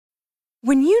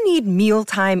When you need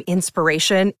mealtime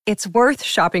inspiration, it's worth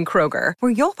shopping Kroger,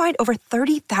 where you'll find over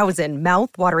 30,000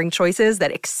 mouth-watering choices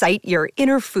that excite your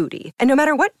inner foodie. And no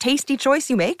matter what tasty choice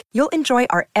you make, you'll enjoy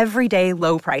our everyday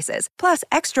low prices, plus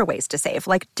extra ways to save,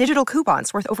 like digital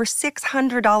coupons worth over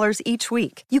 $600 each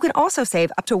week. You can also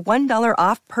save up to $1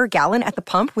 off per gallon at the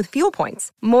pump with fuel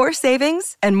points. More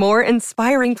savings and more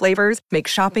inspiring flavors make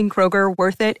shopping Kroger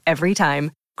worth it every time.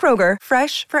 Kroger,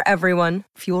 fresh for everyone.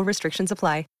 Fuel restrictions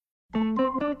apply.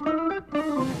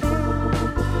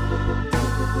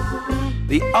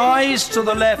 The Eyes to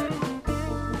the Left.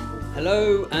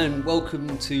 Hello and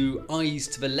welcome to Eyes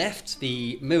to the Left,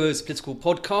 the Mirror's political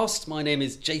podcast. My name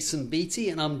is Jason Beattie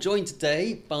and I'm joined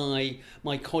today by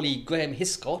my colleague Graham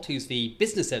Hiscott, who's the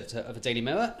business editor of the Daily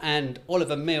Mirror, and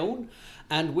Oliver Milne.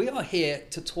 And we are here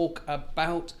to talk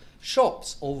about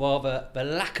shops, or rather the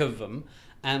lack of them,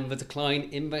 and the decline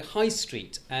in the high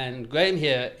street. And Graham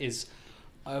here is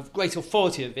of great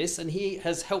authority of this, and he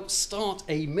has helped start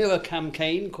a Mirror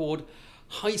campaign called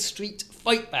High Street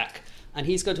Fight Back. And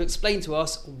he's going to explain to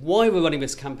us why we're running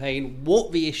this campaign,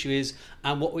 what the issue is,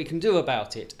 and what we can do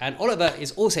about it. And Oliver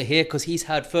is also here because he's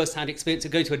had first-hand experience to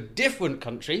go to a different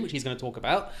country, which he's going to talk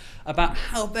about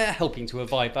how they're helping to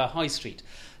revive our high street.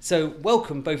 So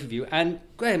welcome, both of you. And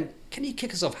Graham, can you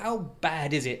kick us off? How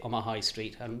bad is it on the high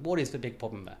street, and what is the big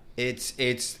problem there?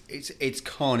 It's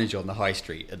carnage on the high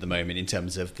street at the moment in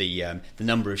terms of the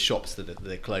number of shops that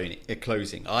are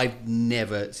closing. I've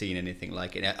never seen anything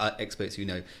like it. Experts who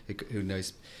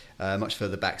knows much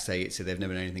further back say they've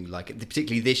never known anything like it.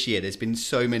 Particularly this year, there's been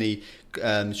so many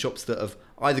shops that have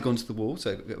either gone to the wall,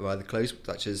 so either closed,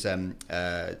 such as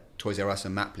Toys R Us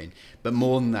and Maplin. But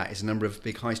more than that, it's a number of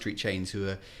big high street chains who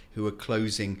are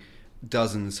closing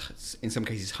dozens, in some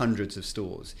cases hundreds of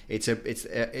stores. It's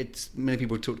many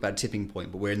people have talked about a tipping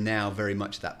point, but we're now very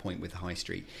much at that point with the high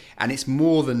street, and it's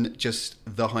more than just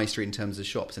the high street in terms of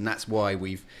shops, and that's why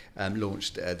we've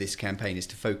launched this campaign, is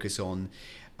to focus on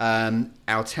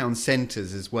our town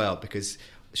centres as well, because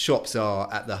shops are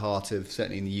at the heart of,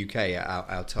 certainly in the UK,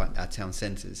 our town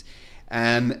centres,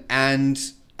 and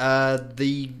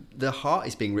the heart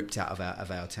is being ripped out of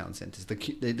our town centres,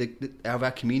 of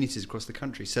our communities across the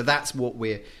country. So that's what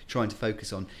we're trying to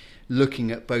focus on,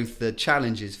 looking at both the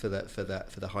challenges for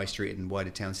the high street and wider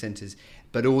town centres,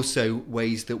 but also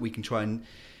ways that we can try and,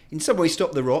 in some way,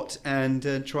 stop the rot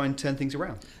and try and turn things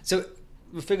around. So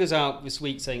the figures out this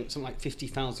week saying something like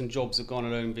 50,000 jobs have gone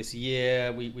alone this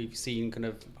year. We've seen kind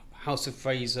of House of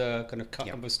Fraser kind of cut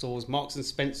number of stores. Marks and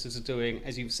Spencer's are doing,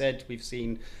 as you've said, we've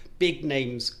seen big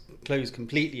names close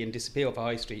completely and disappear off the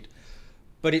high street.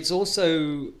 But it's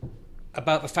also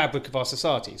about the fabric of our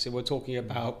society. So we're talking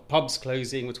about pubs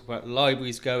closing, we're talking about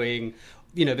libraries going,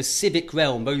 the civic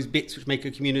realm, those bits which make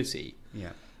a community,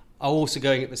 are also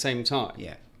going at the same time.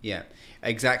 Yeah,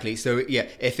 exactly. So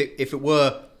if it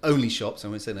were only shops, I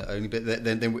won't say that only, but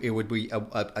then it would be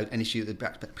an issue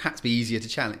that perhaps be easier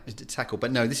to tackle.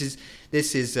 But no, this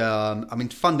is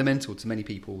fundamental to many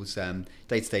people's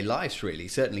day-to-day lives, really.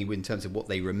 Certainly in terms of what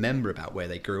they remember about where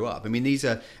they grew up. I mean, these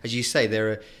are, as you say,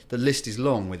 the list is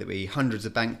long, whether it be hundreds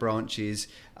of bank branches,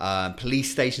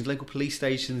 police stations, local police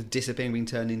stations disappearing, being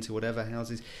turned into whatever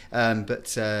houses. When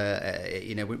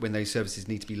those services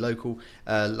need to be local,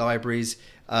 libraries.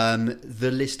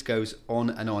 The list goes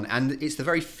on, and it's the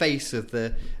very face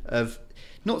of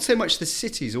not so much the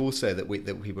cities also that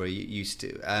people are used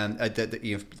to,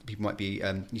 people might be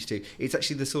used to. It's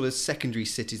actually the sort of secondary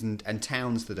cities and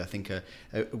towns that I think are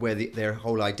where their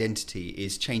whole identity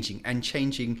is changing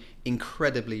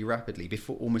incredibly rapidly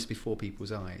almost before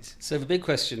people's eyes. So the big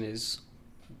question is,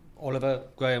 Oliver,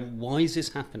 Graham, why is this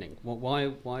happening?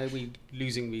 Why are we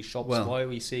losing these shops? Why are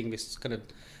we seeing this kind of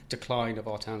decline of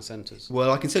our town centres?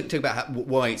 Well, I can certainly talk about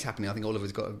why it's happening. I think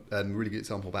Oliver's got a really good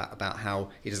example about how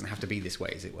it doesn't have to be this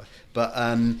way, as it were. But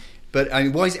I mean,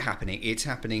 why is it happening? It's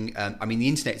happening. The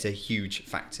internet is a huge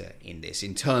factor in this,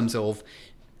 in terms of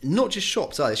not just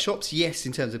shops either. Shops, yes,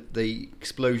 in terms of the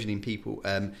explosion in people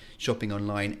shopping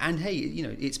online, and hey,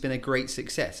 it's been a great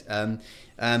success.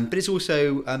 But it's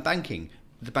also banking.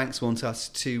 The banks want us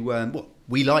to.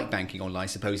 We like banking online,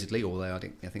 supposedly, although I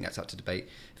think that's up to debate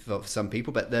for some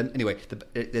people. But anyway,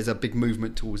 there's a big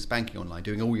movement towards banking online,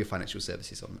 doing all your financial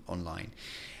services online.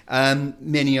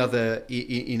 Many other,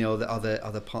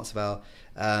 other parts of our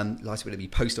lives, whether it be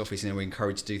post office, we're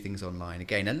encouraged to do things online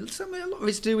again, and a lot of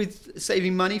it's to do with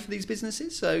saving money for these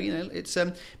businesses. So it's,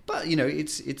 but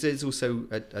it's also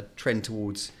a trend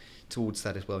towards towards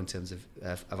that as well in terms of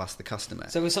us, the customer.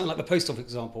 So with something like the post office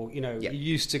example, you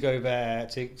used to go there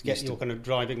to get your kind of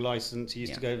driving license. You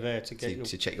used to go there to get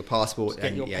to check your passport, to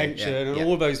get your pension, and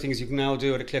all those things you can now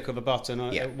do at a click of a button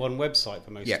at one website for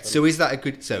most of them. So is that a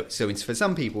good? So for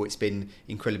some people, it's been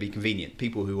incredibly convenient.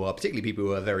 Particularly people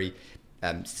who are very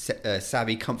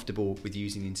savvy, comfortable with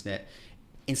using the internet.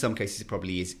 In some cases, it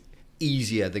probably is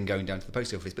easier than going down to the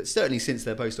post office, but certainly since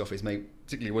their post office,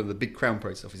 particularly one of the big Crown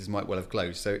post offices, might well have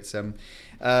closed. So it's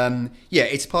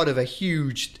it's part of a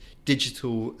huge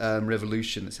digital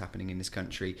revolution that's happening in this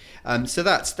country. So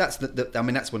that's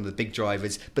one of the big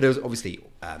drivers. But there's obviously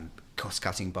cost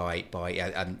cutting by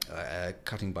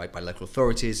local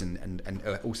authorities, and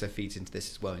also feeds into this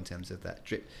as well in terms of that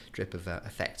drip of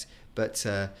effect. But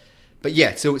it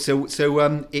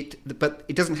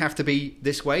doesn't have to be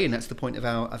this way, and that's the point of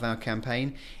our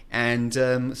campaign. And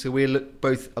so we look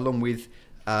both along with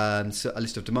a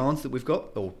list of demands that we've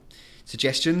got or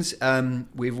suggestions.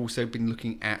 We've also been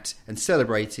looking at and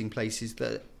celebrating places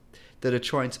that are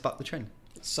trying to buck the trend,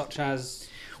 such as.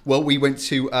 Well, we went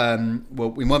to in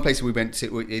one place we went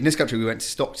to in this country. We went to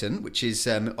Stockton, which is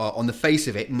on the face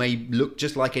of it may look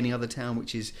just like any other town,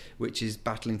 which is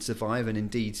battling to survive, and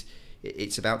indeed.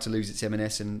 It's about to lose its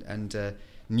M&S and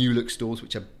New Look stores,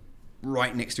 which are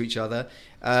right next to each other,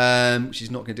 which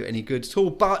is not going to do any good at all.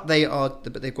 But they've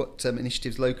got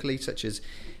initiatives locally, such as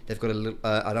they've got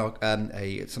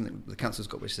something the council's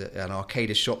got, which is an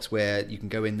arcade of shops where you can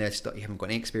go in there. You haven't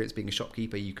got any experience being a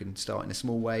shopkeeper, you can start in a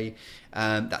small way.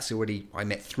 That's already. I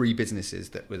met 3 businesses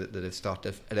that have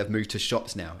started and have moved to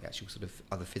shops now, actual sort of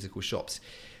other physical shops,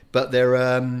 but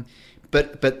they're.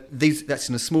 But that's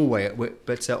in a small way.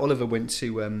 But Oliver went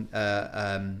to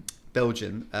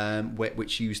Belgium,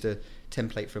 which used a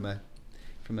template from a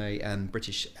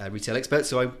British retail expert.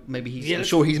 So I'm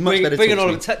sure he's much better. Bring it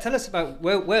on. Tell us about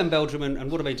where in Belgium and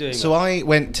what are they doing? So I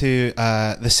went to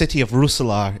the city of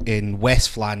Roeselare in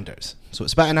West Flanders. So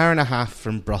it's about an hour and a half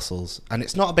from Brussels, and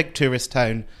it's not a big tourist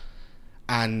town.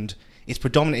 And its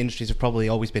predominant industries have probably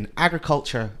always been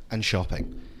agriculture and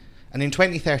shopping. And in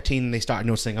 2013, they started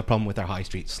noticing a problem with their high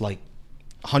streets, like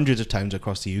hundreds of towns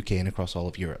across the UK and across all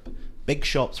of Europe. Big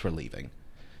shops were leaving.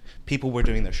 People were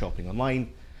doing their shopping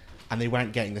online, and they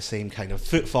weren't getting the same kind of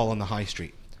footfall on the high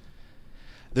street.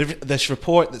 This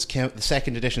report, the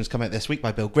second edition has come out this week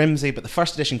by Bill Grimsey, but the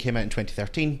first edition came out in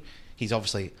 2013. He's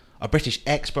obviously a British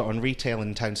expert on retail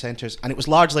in town centres, and it was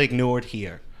largely ignored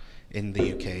here in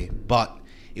the UK. But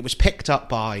it was picked up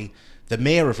by the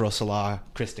mayor of Roeselare,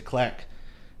 Chris de Klerk,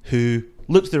 who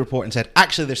looked at the report and said,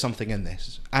 actually, there's something in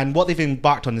this. And what they've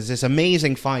embarked on is this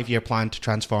amazing 5-year plan to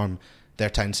transform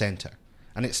their town centre.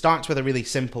 And it starts with a really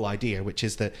simple idea, which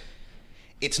is that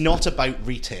it's not about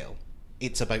retail,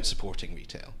 it's about supporting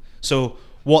retail. So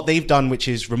what they've done, which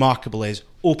is remarkable, is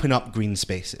open up green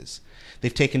spaces.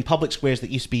 They've taken public squares that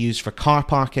used to be used for car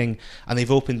parking, and they've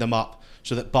opened them up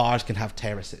so that bars can have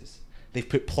terraces. They've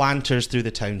put planters through the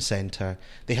town centre.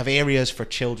 They have areas for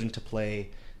children to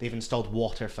play. They've installed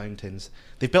water fountains.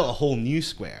 They've built a whole new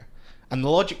square. And the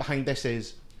logic behind this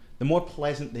is the more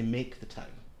pleasant they make the town,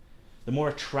 the more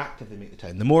attractive they make the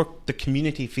town, the more the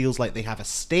community feels like they have a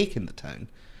stake in the town,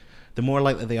 the more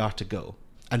likely they are to go.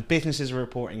 And businesses are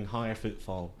reporting higher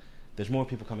footfall. There's more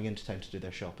people coming into town to do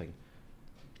their shopping.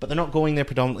 But they're not going there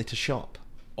predominantly to shop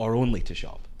or only to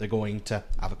shop. They're going to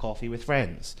have a coffee with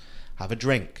friends, have a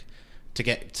drink, to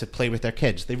get to play with their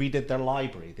kids. They redid their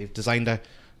library. They've designed a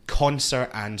concert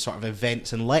and sort of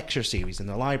events and lecture series in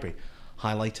their library,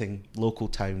 highlighting local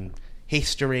town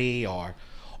history or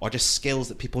just skills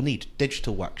that people need,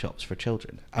 digital workshops for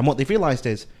children. And what they've realised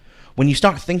is when you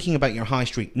start thinking about your high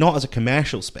street not as a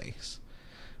commercial space,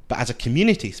 but as a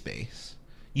community space,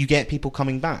 you get people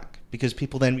coming back because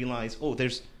people then realise, oh,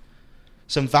 there's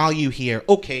some value here.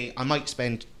 Okay, I might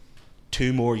spend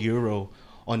 €2 more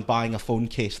on buying a phone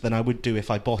case than I would do if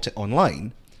I bought it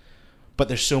online, but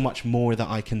there's so much more that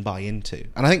I can buy into.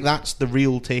 And I think that's the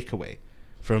real takeaway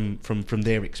from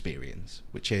their experience,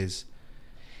 which is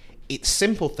it's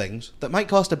simple things that might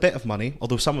cost a bit of money,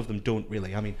 although some of them don't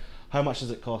really. I mean, how much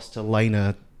does it cost to line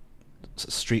a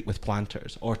street with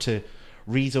planters or to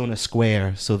rezone a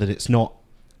square so that it's not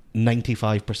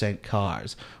 95%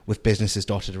 cars with businesses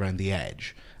dotted around the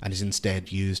edge and is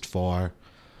instead used for...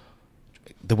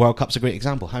 The World Cup's a great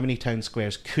example. How many town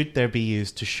squares could there be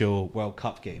used to show World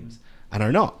Cup games and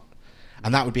are not?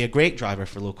 And that would be a great driver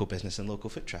for local business and local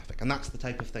foot traffic. And that's the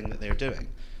type of thing that they're doing.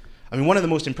 I mean, one of the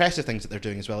most impressive things that they're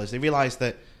doing as well is they realise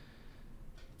that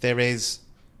there is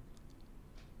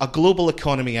a global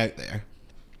economy out there,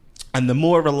 and the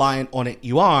more reliant on it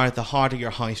you are, the harder your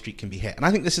high street can be hit. And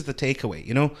I think this is the takeaway,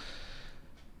 you know.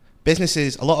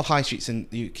 businesses, a lot of high streets in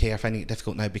the UK are finding it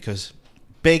difficult now because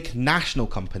big national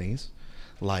companies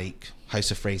like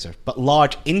House of Fraser, but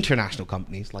large international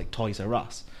companies like Toys R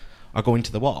Us are going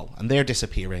to the wall and they're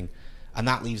disappearing, and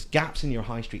that leaves gaps in your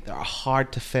high street that are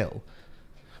hard to fill.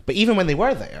 But even when they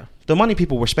were there, the money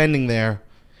people were spending there,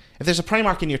 if there's a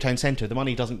Primark in your town centre, the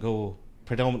money doesn't go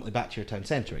predominantly back to your town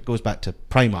centre. It goes back to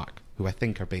Primark, who I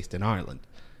think are based in Ireland.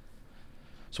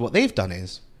 So what they've done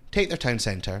is take their town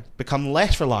centre, become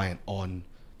less reliant on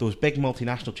those big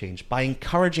multinational chains by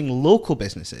encouraging local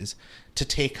businesses to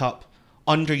take up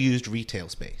underused retail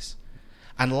space.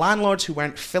 And landlords who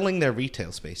weren't filling their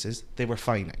retail spaces, they were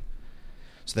fining.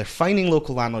 So they're fining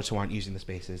local landlords who aren't using the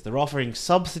spaces. They're offering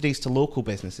subsidies to local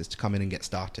businesses to come in and get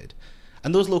started.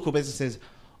 And those local businesses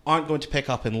aren't going to pick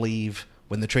up and leave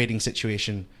when the trading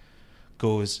situation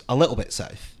goes a little bit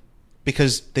south,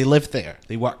 because they live there,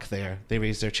 they work there, they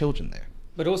raise their children there.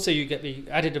 But also you get the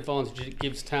added advantage it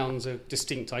gives towns a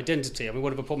distinct identity. I mean,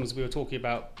 one of the problems we were talking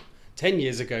about 10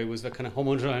 years ago was the kind of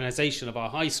homogenisation of our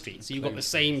high street. So you've got the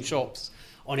same shops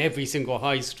on every single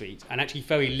high street and actually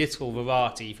very little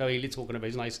variety, very little kind of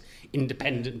those nice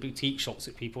independent boutique shops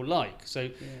that people like. So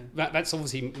that's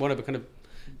obviously one of the kind of...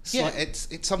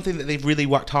 It's something that they've really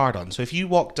worked hard on. So if you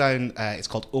walk down, it's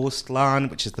called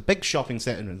Oostlaan, which is the big shopping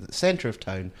centre in the centre of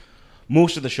town.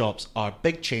 Most of the shops are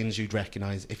big chains you'd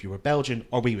recognise if you were Belgian,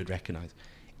 or we would recognise.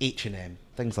 H&M,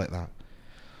 things like that.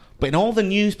 But in all the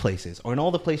news places, or in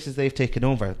all the places they've taken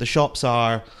over, the shops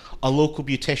are a local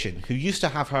beautician who used to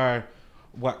have her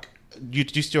work,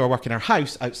 used to do her work in her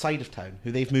house outside of town,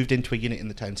 who they've moved into a unit in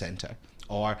the town centre.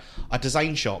 Or a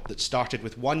design shop that started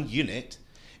with one unit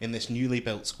in this newly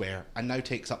built square and now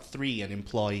takes up 3 and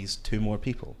employs 2 more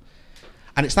people.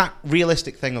 And it's that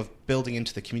realistic thing of building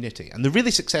into the community. And the really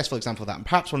successful example of that, and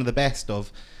perhaps one of the best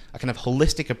of a kind of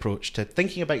holistic approach to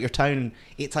thinking about your town,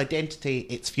 its identity,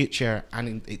 its future,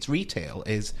 and its retail,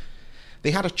 is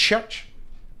they had a church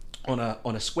on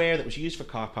a square that was used for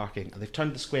car parking, and they've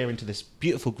turned the square into this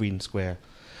beautiful green square.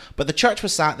 But the church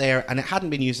was sat there, and it hadn't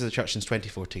been used as a church since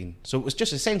 2014. So it was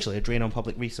just essentially a drain on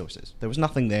public resources. There was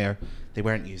nothing there. They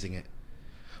weren't using it.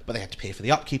 But they had to pay for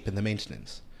the upkeep and the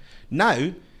maintenance.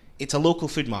 Now, it's a local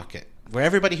food market, where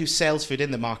everybody who sells food in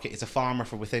the market is a farmer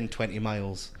for within 20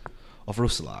 miles of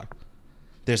Roeselare.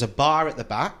 There's a bar at the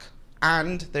back,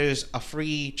 and there's a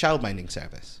free childminding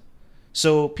service.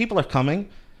 So people are coming,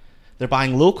 they're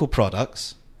buying local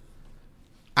products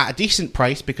at a decent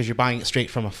price because you're buying it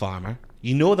straight from a farmer.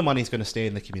 You know the money's going to stay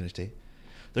in the community.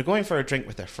 They're going for a drink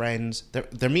with their friends,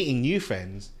 they're meeting new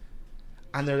friends,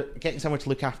 and they're getting somewhere to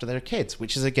look after their kids,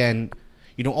 which is, again,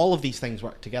 you know, all of these things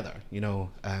work together. You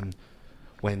know,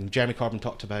 when Jeremy Corbyn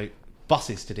talked about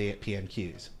buses today at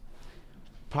PMQs,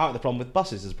 part of the problem with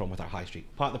buses is the problem with our high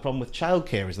street. Part of the problem with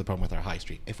childcare is the problem with our high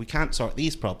street. If we can't sort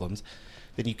these problems,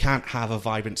 then you can't have a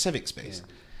vibrant civic space.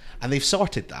 Yeah. And they've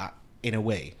sorted that in a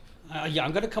way.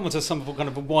 I'm going to come on to some kind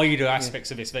of wider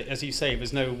aspects of this. As you say,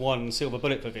 there's no one silver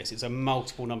bullet for this. It's a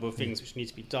multiple number of things which need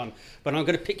to be done. But I'm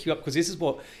going to pick you up because this is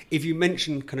what, if you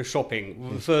mention kind of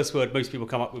shopping, the first word most people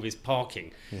come up with is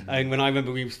parking. And when I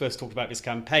remember we first talked about this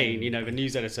campaign, you know, the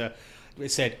news editor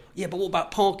said, yeah, but what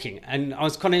about parking? And I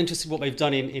was kind of interested in what they've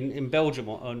done in Belgium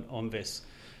on this.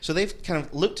 So they've kind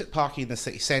of looked at parking in the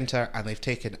city centre and they've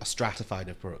taken a stratified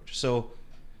approach. So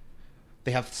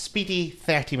they have speedy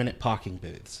 30-minute parking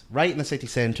booths right in the city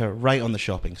centre, right on the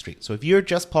shopping street. So if you're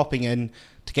just popping in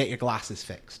to get your glasses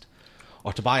fixed,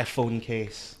 or to buy a phone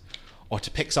case, or to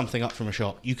pick something up from a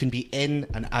shop, you can be in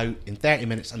and out in 30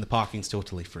 minutes and the parking's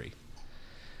totally free.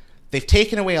 They've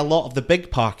taken away a lot of the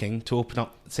big parking to open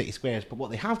up city squares, but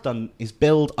what they have done is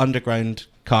build underground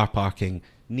car parking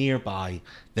nearby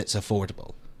that's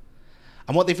affordable.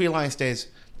 And what they've realised is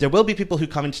there will be people who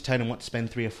come into town and want to spend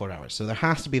 3 or 4 hours, so there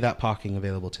has to be that parking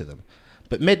available to them.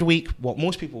 But midweek, what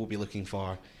most people will be looking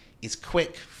for is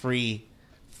quick, free,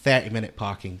 30-minute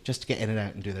parking just to get in and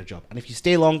out and do their job. And if you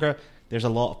stay longer, there's a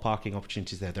lot of parking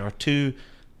opportunities there. There are 2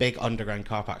 big underground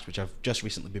car parks which have just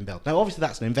recently been built. Now, obviously,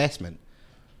 that's an investment,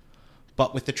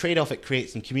 but with the trade-off it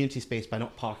creates in community space by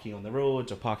not parking on the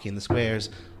roads or parking in the squares,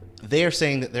 they're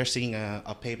saying that they're seeing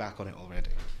a payback on it already.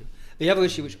 The other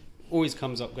issue which always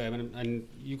comes up, Graham, and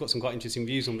you've got some quite interesting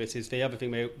views on this, is the other thing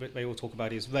they all talk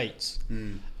about is rates.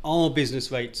 Are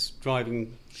business rates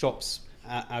driving shops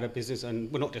out of business? And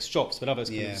well, not just shops, but other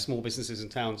kind of small businesses in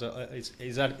towns.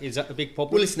 Is that a big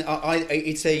problem? Well, listen,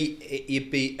 it's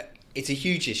a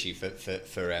huge issue for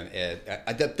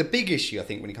the big issue, I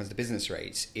think, when it comes to business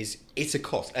rates is it's a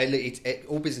cost.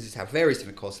 All businesses have various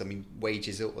different costs. I mean,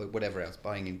 wages or whatever else,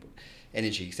 buying in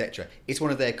energy, etc. It's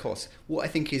one of their costs. What I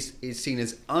think is seen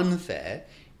as unfair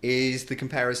is the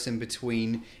comparison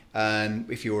between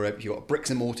if you've got a bricks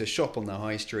and mortar shop on the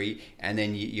high street, and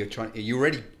then you're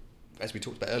already, as we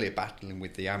talked about earlier, battling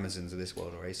with the Amazons of this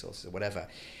world or ASOS or whatever.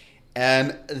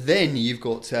 Then you've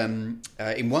got,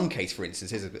 in one case, for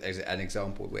instance, here's an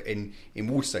example, in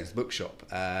Waterstones, the bookshop,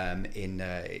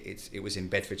 it was in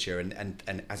Bedfordshire,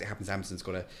 and as it happens, Amazon's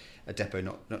got a depot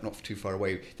not too far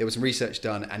away. There was some research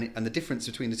done, and the difference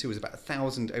between the two was about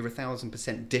over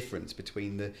 1,000% difference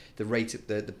between the rate of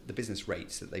the business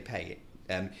rates that they pay.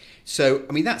 So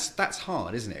I mean that's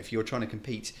hard, isn't it? If you're trying to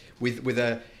compete with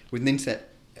an internet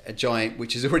giant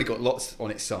which has already got lots on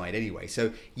its side anyway.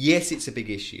 So yes, it's a big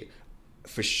issue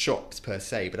for shops per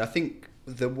se, but I think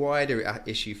the wider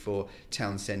issue for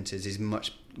town centres is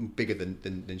much bigger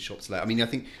than shops. I mean, I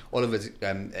think Oliver's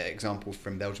example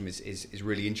from Belgium is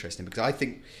really interesting, because I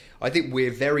think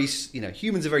we're very,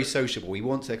 humans are very sociable. We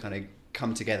want to kind of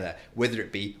come together, whether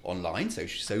it be online, so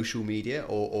social media,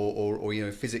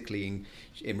 or physically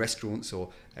in restaurants or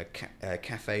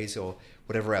cafes or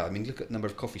whatever else. I mean, look at the number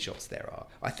of coffee shops there are.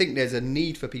 I think there's a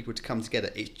need for people to come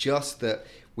together. It's just that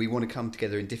we want to come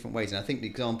together in different ways. And I think the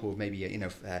example of maybe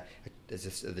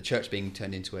the church being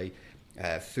turned into a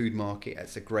food market,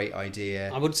 that's a great idea.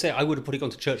 I would say I would have probably gone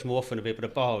to church more often if it put a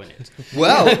bar in it.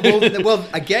 well,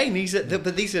 again,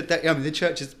 the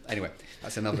churches. Anyway,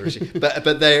 that's another issue.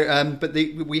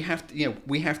 We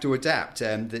have to adapt.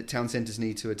 The town centres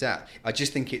need to adapt. I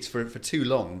just think it's for too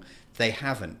long. They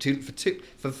haven't.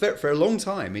 For a long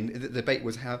time. I mean, the debate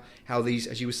was how these,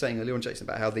 as you were saying earlier on, Jason,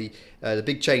 about how the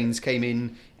big chains came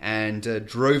in and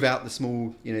drove out the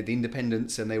small, the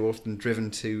independents, and they were often driven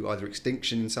to either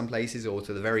extinction in some places or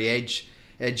to the very edge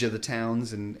of the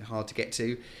towns and hard to get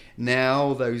to. Now,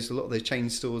 a lot of those chain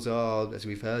stores are, as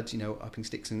we've heard, upping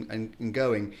sticks and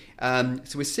going.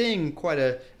 So we're seeing quite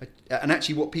and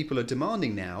actually what people are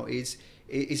demanding now is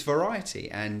variety,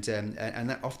 and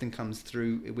that often comes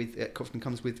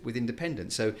with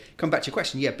independence. So come back to your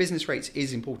question, yeah, business rates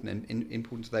is important and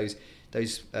important to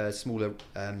those smaller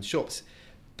shops,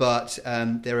 but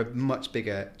there are much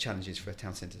bigger challenges for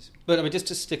town centres. But I mean, just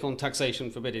to stick on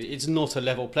taxation for a bit, it's not a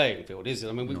level playing field, is it?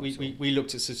 I mean, we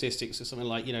looked at statistics of something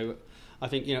like, I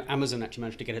think Amazon actually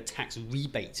managed to get a tax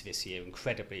rebate this year,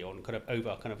 incredibly, on kind of over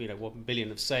 1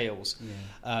 billion of sales.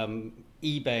 Yeah.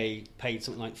 eBay paid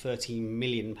something like £13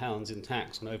 million in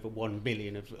tax on over 1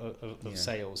 billion of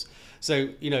sales. So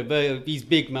these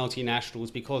big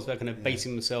multinationals, because they're kind of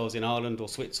basing themselves in Ireland or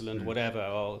Switzerland,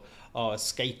 whatever, are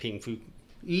escaping through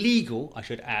legal, I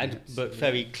should add, but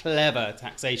very clever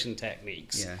taxation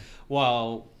techniques,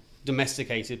 while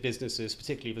domesticated businesses,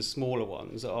 particularly the smaller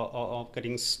ones, are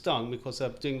getting stung because they're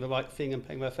doing the right thing and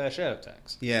paying their fair share of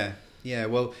tax. I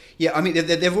mean,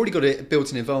 they've already got a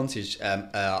built-in advantage.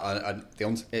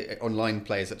 The online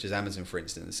players such as Amazon, for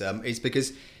instance, is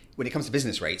because when it comes to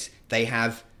business rates, they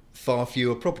have far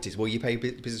fewer properties. Well, you pay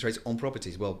business rates on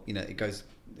properties. Well, it goes.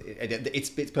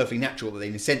 It's perfectly natural that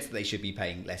in a sense that they should be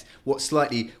paying less. What's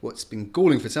been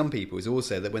galling for some people is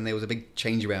also that when there was a big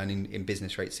change around in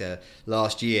business rates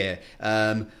last year,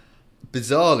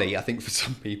 bizarrely, I think for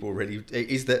some people really,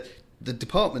 is that the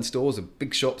department stores or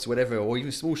big shops, whatever, or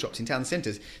even small shops in town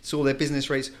centres saw their business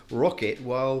rates rocket,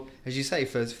 while, as you say,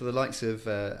 for the likes of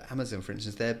Amazon, for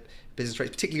instance, their business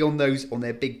rates, particularly on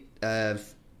their big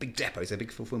depots, their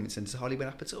big fulfilment centres, hardly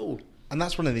went up at all. And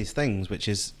that's one of these things which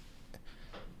is,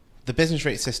 the business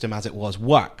rate system as it was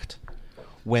worked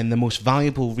when the most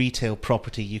valuable retail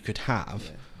property you could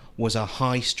have was a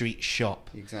high street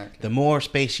shop. Exactly. The more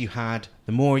space you had,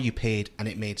 the more you paid, and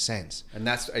it made sense. And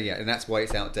that's why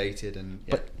it's outdated. And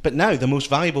but now the most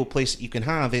valuable place that you can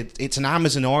have it's an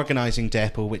Amazon organising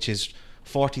depot, which is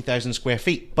 40,000 square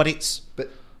feet, but it's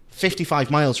 55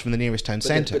 miles from the nearest town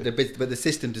centre. But the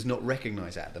system does not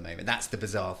recognise that at the moment. That's the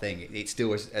bizarre thing. It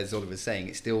still, as Oliver's saying,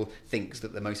 it still thinks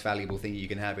that the most valuable thing you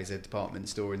can have is a department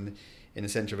store in the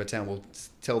centre of a town. We'll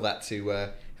tell that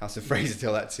to House of Fraser,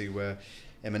 tell that to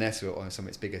M&S or some of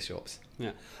its bigger shops.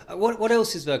 Yeah. What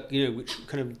else is there, which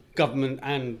kind of government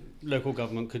and local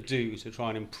government could do to try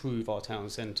and improve our town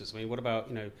centres? I mean, what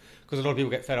about, because a lot of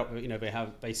people get fed up with,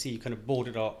 they see kind of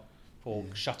boarded up or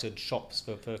shuttered shops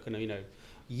for kind of,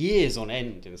 years on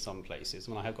end in some places.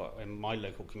 I have got in my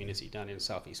local community down in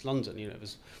southeast London,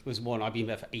 it was one, I've been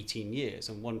there for 18 years,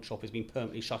 and one shop has been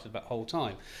permanently shuttered that whole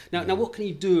time. Now what can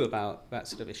you do about that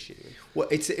sort of issue? Well,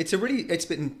 it's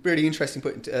been really interesting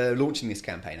launching this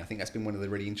campaign. I think that's been one of the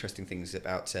really interesting things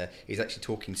about is actually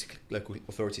talking to local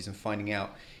authorities and finding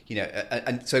out,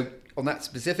 and so on that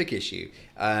specific issue,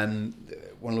 one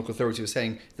local authority was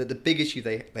saying that the big issue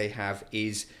they have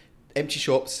is empty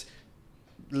shops.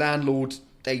 Landlords,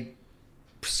 they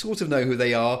sort of know who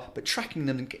they are, but tracking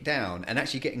them down and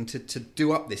actually getting to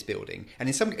do up this building. And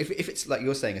in some, if it's like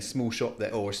you're saying, a small shop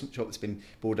that, or a shop that's been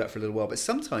boarded up for a little while, but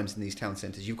sometimes in these town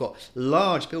centres you've got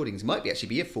large buildings. It might actually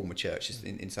be a former church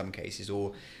in some cases,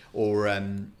 or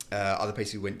other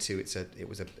places we went to. It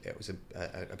was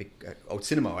a big old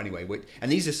cinema anyway.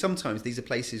 And these are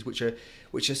places which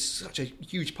are such a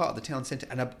huge part of the town centre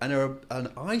and are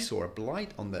an eyesore, a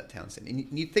blight on the town centre. And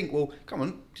you'd think, well, come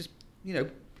on, just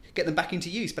get them back into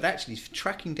use. But actually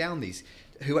tracking down these,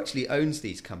 who actually owns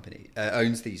these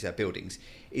buildings,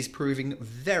 is proving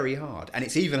very hard. And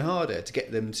it's even harder to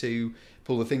get them to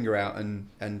pull the finger out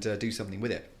and do something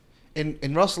with it. In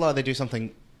Rosselar, they do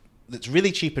something that's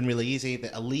really cheap and really easy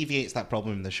that alleviates that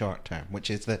problem in the short term, which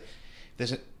is that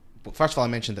first of all, I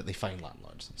mentioned that they fine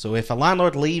landlords. So if a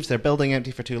landlord leaves their building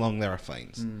empty for too long, there are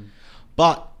fines.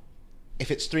 But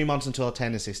if it's 3 months until a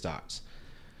tenancy starts,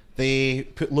 they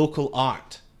put local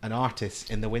art and artists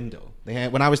in the window.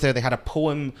 When I was there, they had a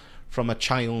poem from a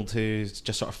child who's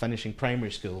just sort of finishing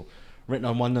primary school written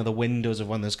on one of the windows of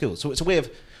one of the schools. So it's a way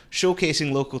of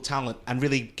showcasing local talent and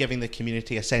really giving the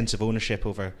community a sense of ownership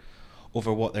over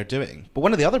what they're doing. But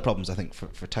one of the other problems, I think,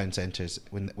 for town centres,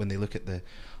 when they look at the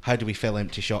how do we fill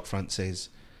empty shop fronts, is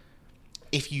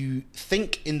if you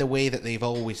think in the way that they've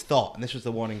always thought, and this was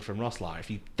the warning from Rosselar,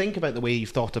 if you think about the way you've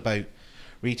thought about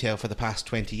retail for the past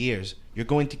 20 years, you're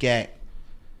going to get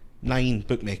 9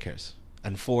 bookmakers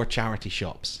and 4 charity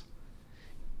shops.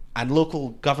 And local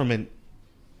government,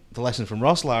 the lesson from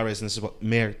Rosselar is, and this is what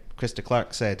Mayor Chris de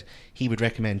Klerk said he would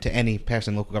recommend to any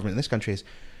person in local government in this country, is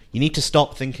you need to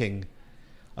stop thinking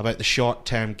about the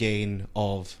short-term gain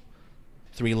of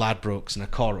 3 Ladbrokes and a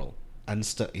Coral. And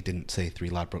he didn't say 3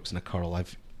 Ladbrokes and a Coral.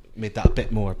 I've made that a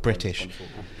bit more British.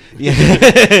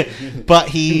 Yeah. But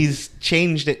he's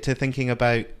changed it to thinking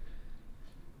about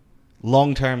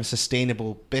long-term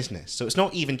sustainable business. So it's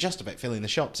not even just about filling the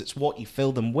shops, it's what you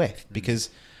fill them with. Because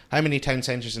how many town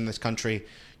centres in this country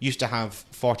used to have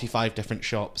 45 different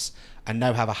shops and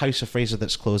now have a House of Fraser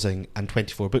that's closing and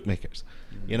 24 bookmakers?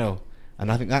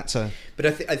 And I think that's a... But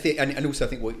I think, and also I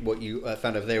think what you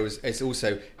found over there is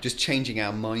also just changing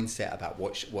our mindset about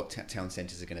what town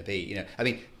centres are going to be. I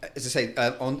mean, as I say,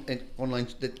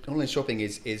 online shopping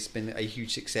is been a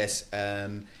huge success,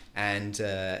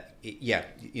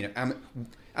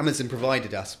 Amazon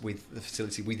provided us with the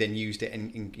facility. We then used it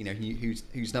in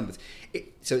huge numbers.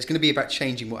 So it's going to be about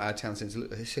changing what our town centres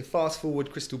look like. So fast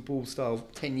forward, crystal ball style,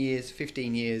 10 years,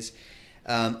 15 years.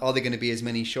 Are there going to be as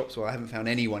many shops? Well, I haven't found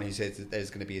anyone who says that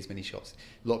there's going to be as many shops.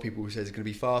 A lot of people who say there's going to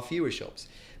be far fewer shops.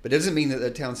 But it doesn't mean that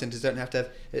the town centres don't have to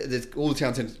have... all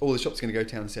the shops are going to go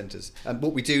town centres.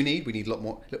 What we do need, we need a lot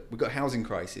more... Look, we've got a housing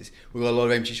crisis. We've got a lot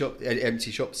of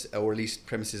empty shops, or at least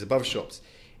premises above shops,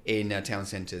 in town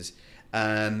centres.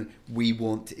 We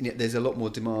want... there's a lot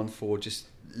more demand for just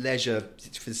leisure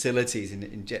facilities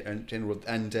in general.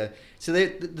 And so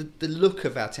the look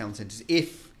of our town centres,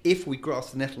 if we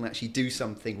grasp the nettle and actually do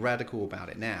something radical about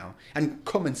it now, and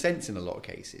common sense in a lot of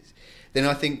cases, then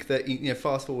I think that,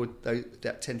 fast forward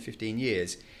that 10, 15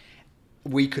 years,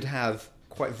 we could have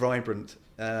quite vibrant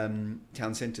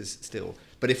town centres still.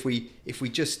 But if we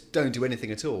just don't do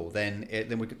anything at all, then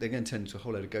they're going to turn into a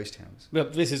whole load of ghost towns. Well,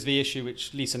 this is the issue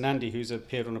which Lisa Nandy, who's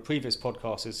appeared on a previous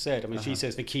podcast, has said. I mean, she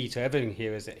says the key to everything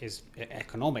here is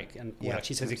economic, and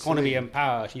she says economy and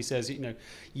power. She says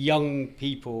young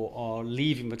people are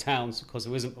leaving the towns because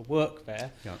there isn't the work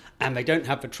there, and they don't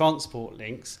have the transport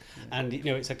links, and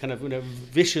it's a kind of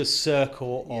vicious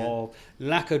circle of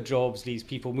lack of jobs, these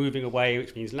people moving away,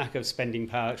 which means lack of spending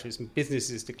power, which means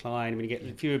businesses decline. When you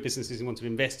get fewer businesses who want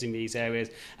to invest in these areas,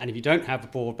 and if you don't have the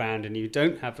broadband and you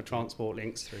don't have the transport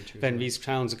links, then these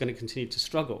towns are going to continue to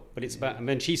struggle. But it's about, and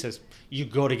then she says you've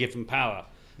got to give them power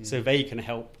so they can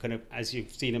help, kind of, as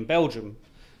you've seen in Belgium,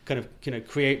 kind of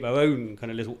create their own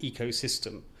kind of little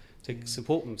ecosystem to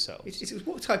support themselves. It's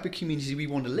what type of community we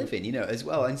want to live in, as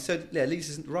well. And so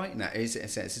Lisa's right in that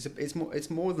sense. It's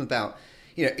more than about,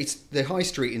 it's the high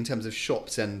street in terms of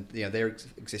shops, and their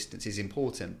existence is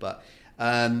important, but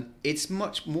it's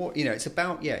much more, it's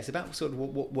about sort of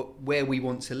what where we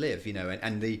want to live,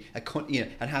 and the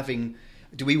and having,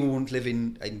 do we want to live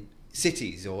in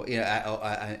cities or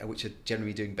which are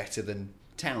generally doing better than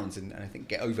towns, and I think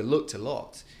get overlooked a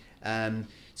lot.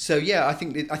 So I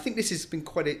think this has been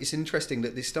it's interesting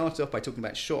that this started off by talking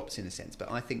about shops in a sense, but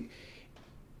I think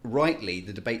rightly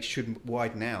the debate should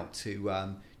widen out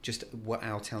to just what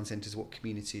our town centres, what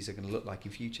communities are going to look like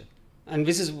in future. And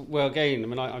this is where, again, I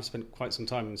mean, I've spent quite some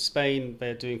time in Spain.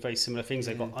 They're doing very similar things.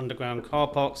 They've got underground car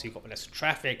parks, so you've got less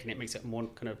traffic, and it makes it a more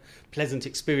kind of pleasant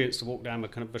experience to walk down the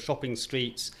kind of the shopping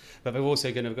streets. But they're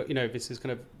also going to, this is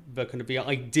kind of the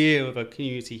idea of a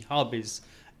community hub is,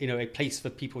 a place for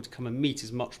people to come and meet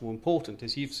is much more important,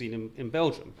 as you've seen in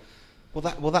Belgium.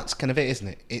 Well, that's kind of it, isn't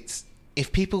it? It's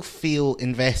if people feel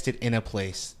invested in a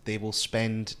place, they will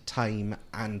spend time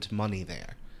and money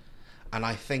there. And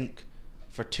I think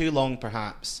for too long,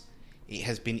 perhaps, it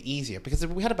has been easier because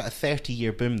we had about a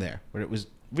 30-year boom there where it was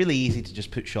really easy to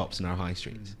just put shops in our high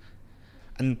streets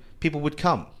and people would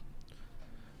come.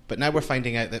 But now we're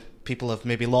finding out that people have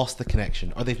maybe lost the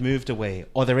connection, or they've moved away,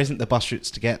 or there isn't the bus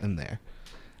routes to get them there.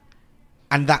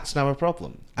 And that's now a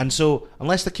problem. And so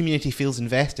unless the community feels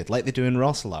invested, like they do in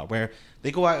Roeselare, where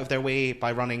they go out of their way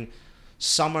by running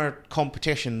summer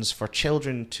competitions for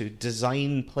children to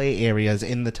design play areas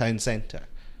in the town centre,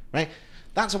 right?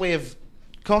 That's a way of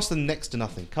costing next to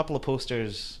nothing. A couple of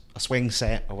posters, a swing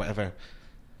set or whatever,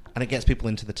 and it gets people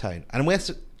into the town. And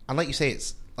like you say,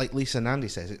 it's like Lisa and Andy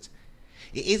says, it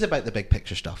is about the big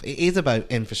picture stuff. It is about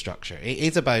infrastructure. It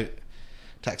is about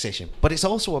taxation. But it's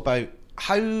also about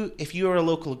how, if you're a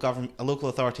local government, a local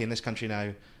authority in this country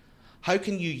now, how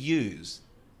can you use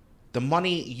the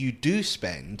money you do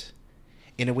spend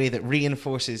in a way that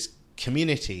reinforces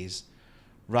communities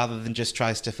rather than just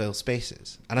tries to fill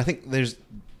spaces? And I think there's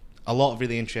a lot of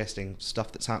really interesting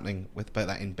stuff that's happening about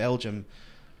that in Belgium,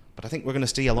 but I think we're going to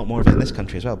see a lot more of it in this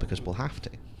country as well because we'll have to.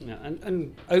 Yeah,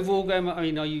 and overall, Graham, I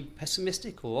mean, are you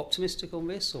pessimistic or optimistic on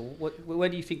this, or where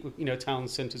do you think town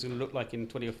centres are going to look like in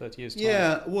 20 or 30 years' time?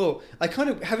 Yeah, well, I kind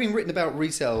of, having written about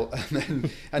resale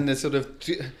and the sort of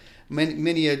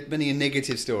many a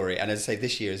negative story, and as I say,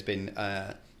 this year has been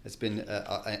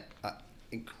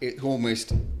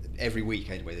almost every week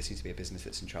anyway. There seems to be a business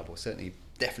that's in trouble. Certainly,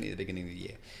 definitely at the beginning of the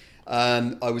year.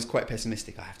 I was quite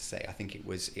pessimistic, I have to say. I think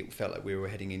it felt like we were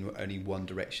heading in only one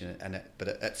direction, but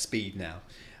at speed now.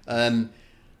 Do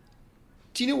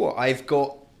you know what I've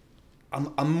got?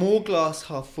 I'm more glass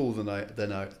half full than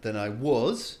I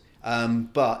was,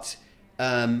 but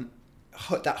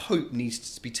that hope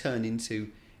needs to be turned into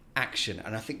action,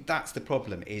 and I think that's the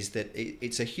problem. Is that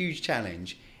it's a huge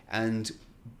challenge,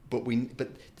 but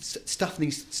stuff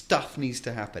needs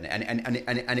to happen,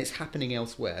 and it's happening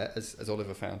elsewhere, as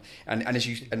Oliver found, and as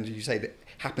you say, that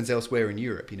happens elsewhere in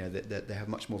Europe. That they have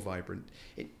much more vibrant.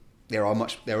 There are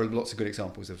lots of good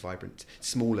examples of vibrant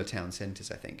smaller town centres,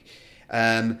 I think.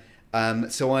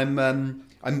 So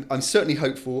I'm certainly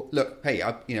hopeful. Look, hey,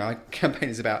 our campaign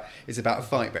is about a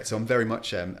fight back, so I'm very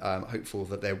much hopeful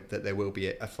that there will be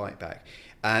a fight back,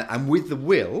 and with the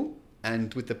will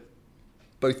and with the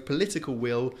both political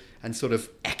will and sort of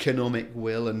economic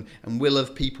will and will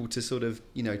of people to sort of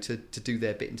to do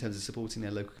their bit in terms of supporting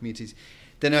their local communities,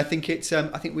 then I think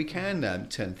I think we can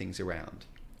turn things around.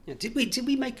 Yeah. Did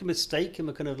we make a mistake in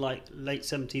the kind of like late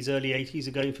 70s, early 80s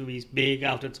of going through these big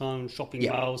out of town shopping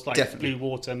malls like definitely. Blue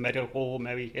Water, Meadow Hall,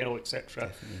 Merry Hill,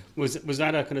 etc.? Was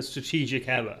that a kind of strategic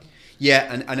error?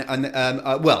 Yeah,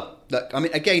 and well, look, I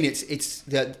mean, again, it's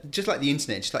just like the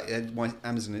internet, just like why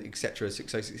Amazon, etc., are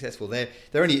so successful.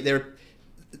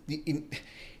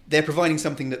 They're providing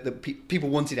something that people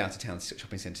wanted out of town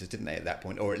shopping centres, didn't they, at that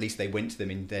point? Or at least they went to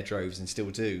them in their droves and still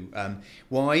do.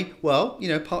 Why? Well,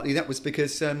 partly that was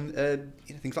because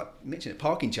things like you mentioned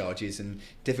parking charges and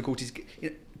difficulties.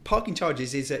 Parking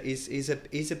charges is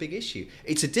a big issue.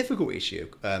 It's a difficult issue,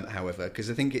 however, because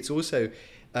I think it's also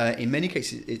in many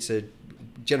cases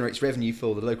generates revenue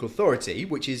for the local authority,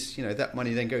 which is that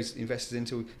money then goes invested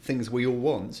into things we all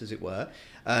want, as it were.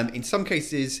 In some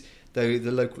cases, though,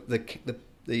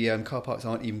 the car parks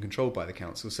aren't even controlled by the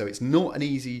council, so it's not an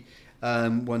easy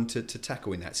one to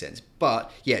tackle in that sense.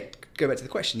 But yeah, go back to the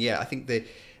question. Yeah, I think the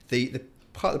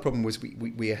part of the problem was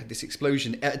we had this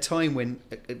explosion at a time when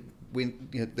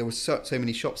there were so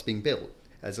many shops being built,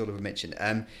 as Oliver mentioned,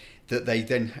 that they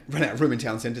then ran out of room in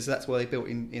town centres. So that's why they built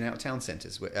in out of town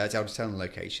centres, out of town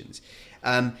locations.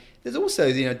 There's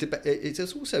also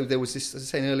there was this, as I was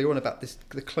saying earlier on, about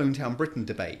the Clone Town Britain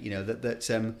debate.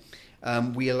 That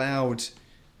we allowed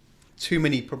too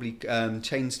many probably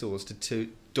chain stores to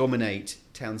dominate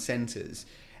town centres,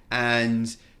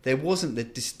 and there wasn't the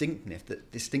distinctness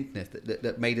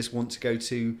that made us want to go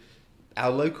to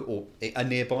our local or a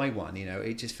nearby one.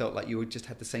 It just felt like you would just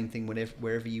have the same thing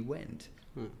wherever you went.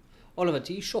 Oliver,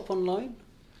 do you shop online?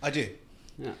 I do.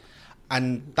 Yeah.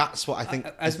 And that's what I think.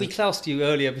 As we classed you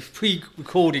earlier,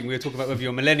 pre-recording, we were talking about whether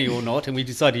you're a millennial or not, and we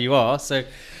decided you are. So,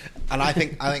 and I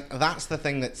think that's the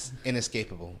thing that's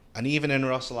inescapable. And even in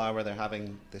Roeselare, where they're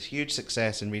having this huge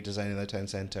success in redesigning their town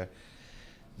centre,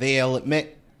 they'll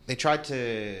admit they tried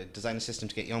to design a system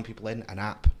to get young people in, an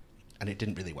app, and it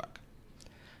didn't really work.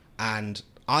 And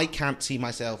I can't see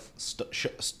myself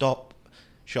stop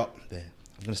shop. There,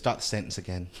 I'm going to start the sentence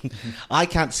again. I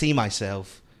can't see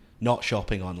myself not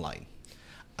shopping online,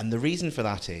 and the reason for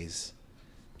that is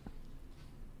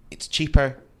it's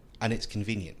cheaper and it's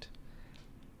convenient.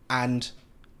 And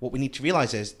what we need to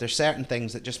realise is there's certain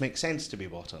things that just make sense to be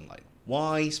bought online.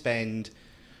 Why spend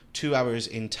 2 hours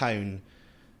in town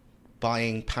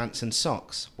buying pants and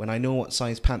socks when I know what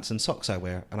size pants and socks I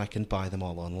wear and I can buy them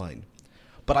all online?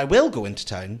 But I will go into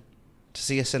town to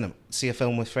see a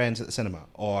film with friends at the cinema,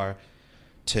 or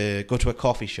to go to a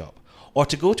coffee shop, or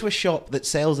to go to a shop that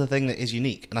sells a thing that is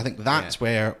unique. And I think that's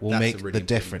where we'll make really the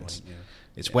difference.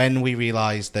 It's when we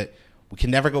realise that we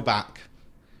can never go back.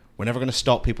 We're never going to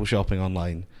stop people shopping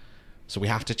online. So we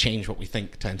have to change what we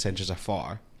think town centres are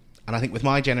for. And I think with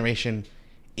my generation,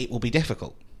 it will be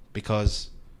difficult because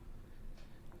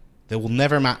they will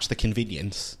never match the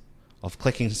convenience of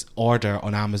clicking order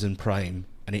on Amazon Prime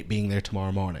and it being there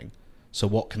tomorrow morning. So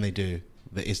what can they do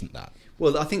that isn't that?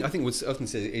 Well, I think what's often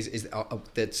said is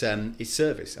that it's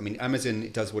service. I mean, Amazon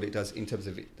does what it does in terms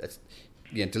of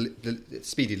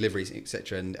speedy deliveries,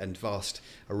 etc., and vast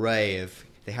array of.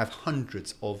 They have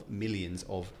hundreds of millions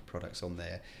of products on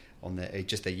their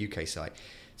just their UK site.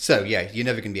 So yeah, you're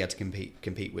never going to be able to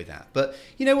compete with that. But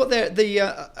you know what?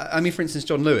 I mean, for instance,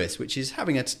 John Lewis, which is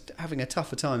having a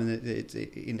tougher time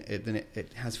than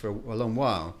it has for a long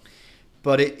while.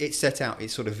 But it set out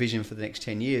its sort of vision for the next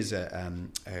 10 years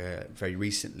very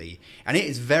recently, and it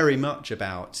is very much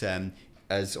about,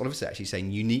 as Oliver said, actually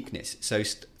saying uniqueness. So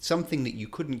something that you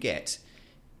couldn't get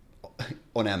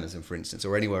on Amazon, for instance,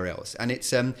 or anywhere else, and it's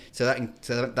so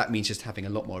that means just having a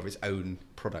lot more of its own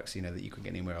products, you know, that you couldn't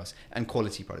get anywhere else, and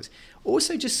quality products.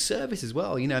 Also, just service as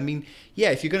well. You know, I mean, yeah,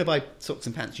 if you're going to buy socks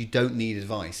and pants, you don't need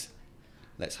advice.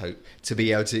 Let's hope to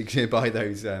be able to buy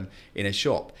those in a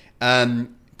shop.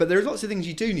 But there are lots of things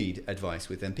you do need advice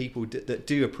with, and people that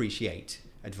do appreciate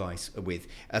advice with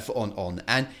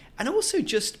and also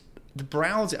just the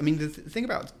browser. I mean, the thing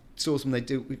about stores when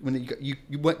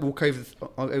you walk over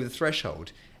the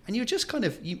threshold, and you're just kind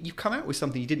of you come out with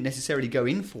something you didn't necessarily go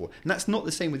in for, and that's not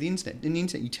the same with the internet. In the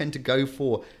internet, you tend to go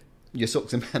for your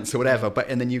socks and pants or whatever,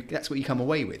 and then that's what you come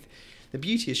away with. The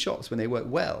beauty of shops when they work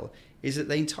well is that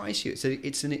they entice you. So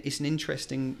it's an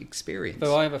interesting experience.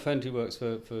 So I have a friend who works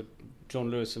for John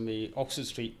Lewis in the Oxford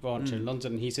Street branch in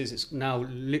London. He says it's now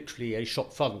literally a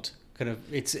shop front. Kind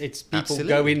of, it's people Absolutely.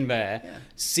 Go in there,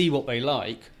 see what they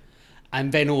like,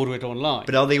 and then order it online.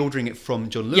 But are they ordering it from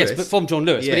John Lewis? Yes, but from John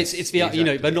Lewis. Yes, but it's the exactly. you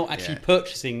know, they're not actually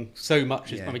purchasing so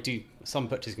much. Yeah. I mean, do some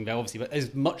purchasing there obviously, but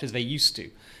as much as they used to.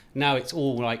 Now it's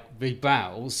all like they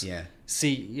browse. Yeah.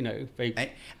 See, you know,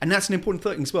 and that's an important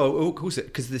thing as well. Of course,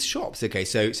 because the shops. Okay,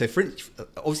 so for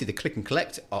obviously the click and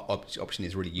collect option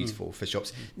is really useful for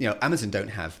shops. You know, Amazon don't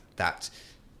have that.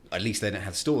 At least they don't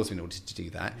have stores in order to do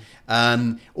that.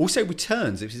 Also,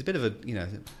 returns, which is a bit of a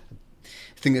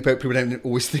thing that people don't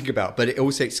always think about, but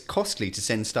it's costly to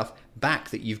send stuff back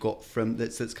that you've got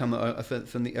that's come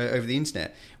from over the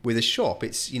internet. With a shop,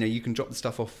 it's you can drop the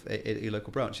stuff off at your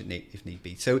local branch if need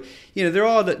be. So there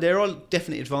are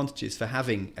definite advantages for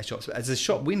having a shop. As a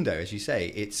shop window, as you say,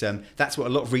 it's that's what a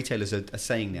lot of retailers are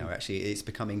saying now. Actually, it's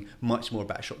becoming much more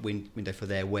about a shop window for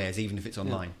their wares, even if it's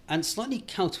online. Yeah. And slightly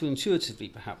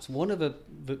counterintuitively, perhaps one of the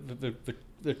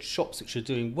shops which are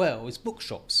doing well is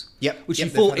bookshops. Which you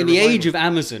thought in the age of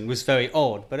Amazon was very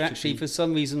odd, but actually for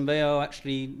some reason they are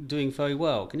actually doing very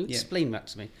well. Can you explain that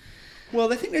to me?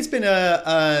 Well, I think there's been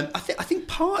I think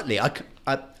partly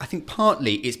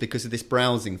it's because of this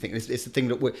browsing thing. It's the thing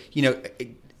that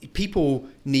people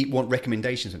want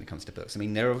recommendations when it comes to books. I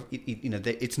mean,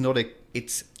 it's not really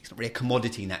a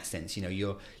commodity in that sense.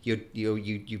 You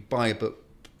buy a book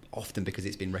often because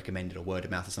it's been recommended or word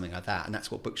of mouth or something like that, and that's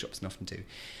what bookshops can often do.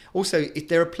 Also,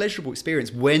 they're a pleasurable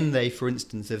experience when they, for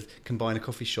instance, have combined a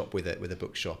coffee shop with a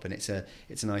bookshop, and it's a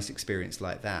nice experience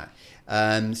like that.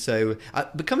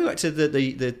 But coming back to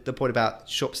the point about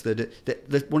shops that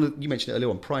you mentioned earlier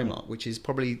on, Primark, which is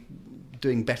probably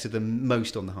doing better than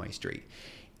most on the high street.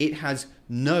 It has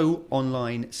no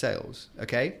online sales.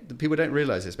 Okay, the people don't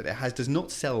realise this, but it does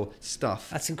not sell stuff.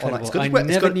 That's incredible. I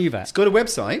never knew that. It's got a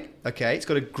website. Okay, it's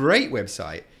got a great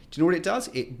website. Do you know what it does?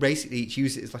 It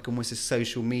uses it as like almost a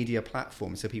social media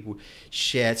platform. So people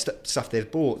share stuff they've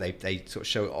bought. They sort of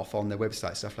show it off on their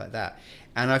website, stuff like that.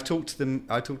 And I've talked to them.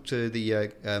 I talked to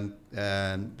the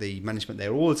management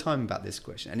there all the time about this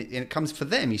question. And it comes for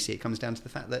them. You see, it comes down to the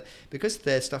fact that because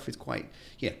their stuff is quite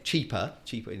cheaper,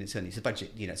 and it's a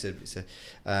budget. It's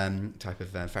a type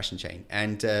of fashion chain,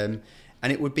 and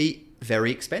it would be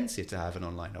very expensive to have an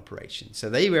online operation. So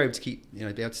they were able to keep, be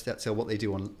able to sell what they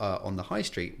do on the high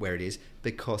street where it is,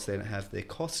 because they don't have the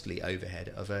costly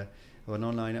overhead of an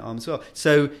online arm as well.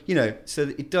 So so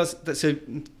it does. So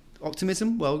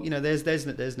optimism. Well, there's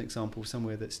an example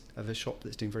somewhere of a shop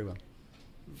that's doing very well.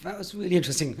 That was really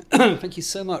interesting. Thank you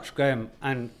so much, Graham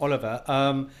and Oliver.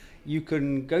 You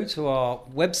can go to our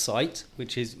website,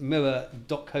 which is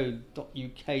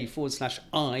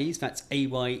mirror.co.uk/eyes, that's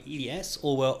AYES,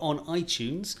 or we're on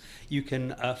iTunes. You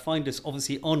can find us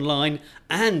obviously online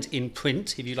and in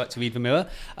print if you'd like to read the Mirror.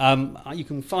 You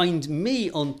can find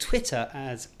me on Twitter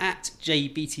as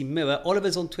 @JBTMirror.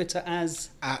 Oliver's on Twitter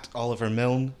as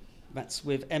 @OliverMilne. That's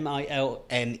with MILNE.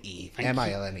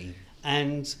 MILNE.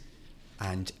 And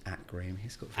at Graham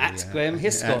Hiscott. Graham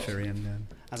Hiscott.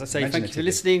 As I say, thank you for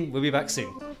listening. We'll be back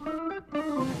soon.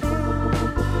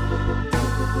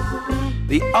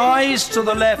 The eyes to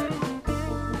the left,